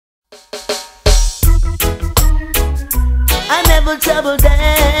Devil trouble them,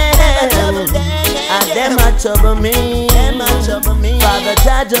 and them a trouble me. Father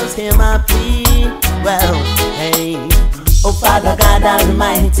God, just hear my plea. Well, hey, oh Father God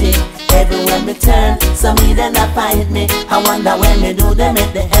Almighty, everywhere me turn, some heathen a fight me. I wonder when me do them,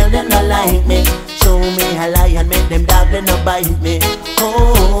 make the hell them not like me. Show me a lie and make them dog they not bite me.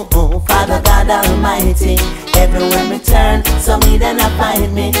 Oh, oh, Father God Almighty, everywhere me turn, some heathen a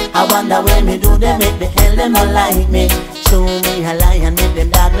fight me. I wonder when me do them, make the hell them not like me. Show me a lie and make them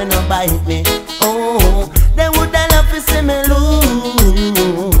dog they not bite me. Oh, they would love to see me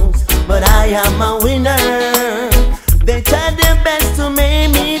lose, but I am a winner. They tried their best to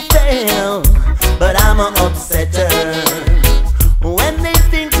make me fail, but I'm an upsetter. When they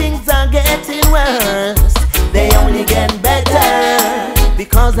think things are getting worse, they only get better.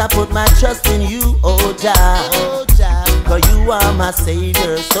 Because I put my trust in you, oh Jah, cause you are my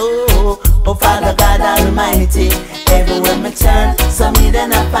savior. So, oh Father God Almighty, everywhere me turn, some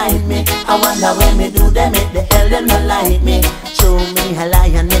heathen a find me. I wonder when me do them, make the hell them not like me. Show me a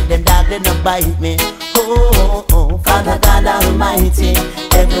lie and make them dog they not bite me. Oh, oh, Father God Almighty,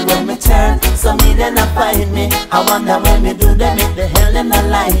 everywhere me turn, some heathen a find me. I wonder when me do them, make the hell them not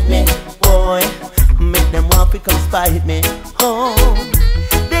like me. Boy, make them want to come spite me. Oh,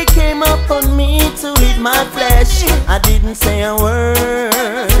 they came up on me to eat my flesh. I didn't say a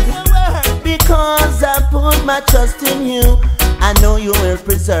word, because I put my trust in you. I know you will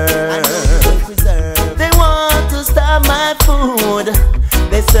preserve. They want to stop my food,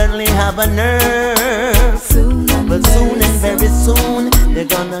 they certainly have a nerve. But soon and very soon, they're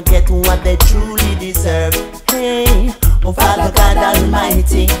gonna get what they truly deserve. Hey, oh Father God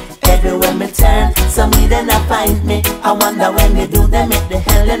Almighty, everywhere me turn, some heathen a find me. I wonder when me do them, make the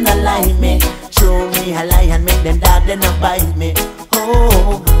hell them not like me. Show me a lie and make them dog they not bite me.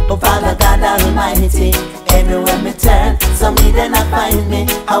 Oh, oh Father God Almighty, everywhere me turn, some heathen a find me.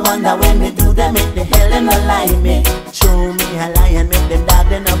 I wonder when me do them, make the hell them not like me. Show me a lie and make them dog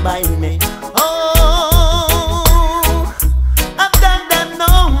they not bite me. Oh, I've done them no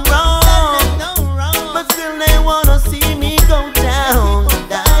wrong, but still they wanna see me go down,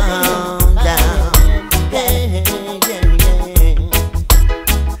 down, down. Yeah, yeah, yeah.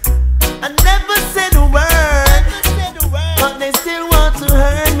 I never said a word, but they still want to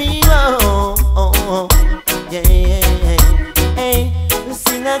hurt me. Oh, oh, oh. Yeah, yeah, yeah. Hey, let's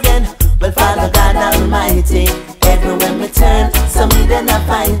sing again. Well, Father God Almighty, everywhere me turn, some heathen a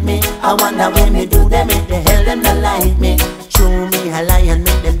find me. I wonder when me do them, make the hell them not like me. Show me a lie and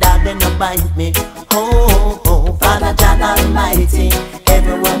make them dog they not bite me. Oh, oh, Father God Almighty,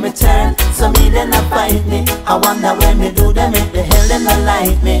 everywhere me turn, some heathen a find me. I wonder when me do them, make the hell them not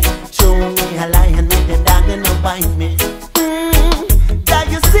like me. Show me a lie and make them dog they not bite me. That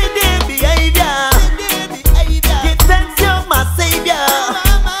you see their behavior, give thanks you're my savior.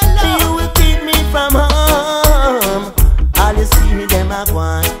 You will keep me from harm. All you see them a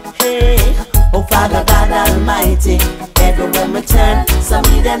go. Hey, oh Father God Almighty, everywhere me turn, some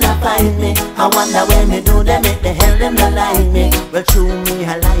heathen a find me. I wonder when me do them, make the hell them not like me. Well, show me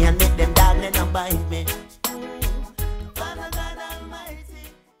a lie and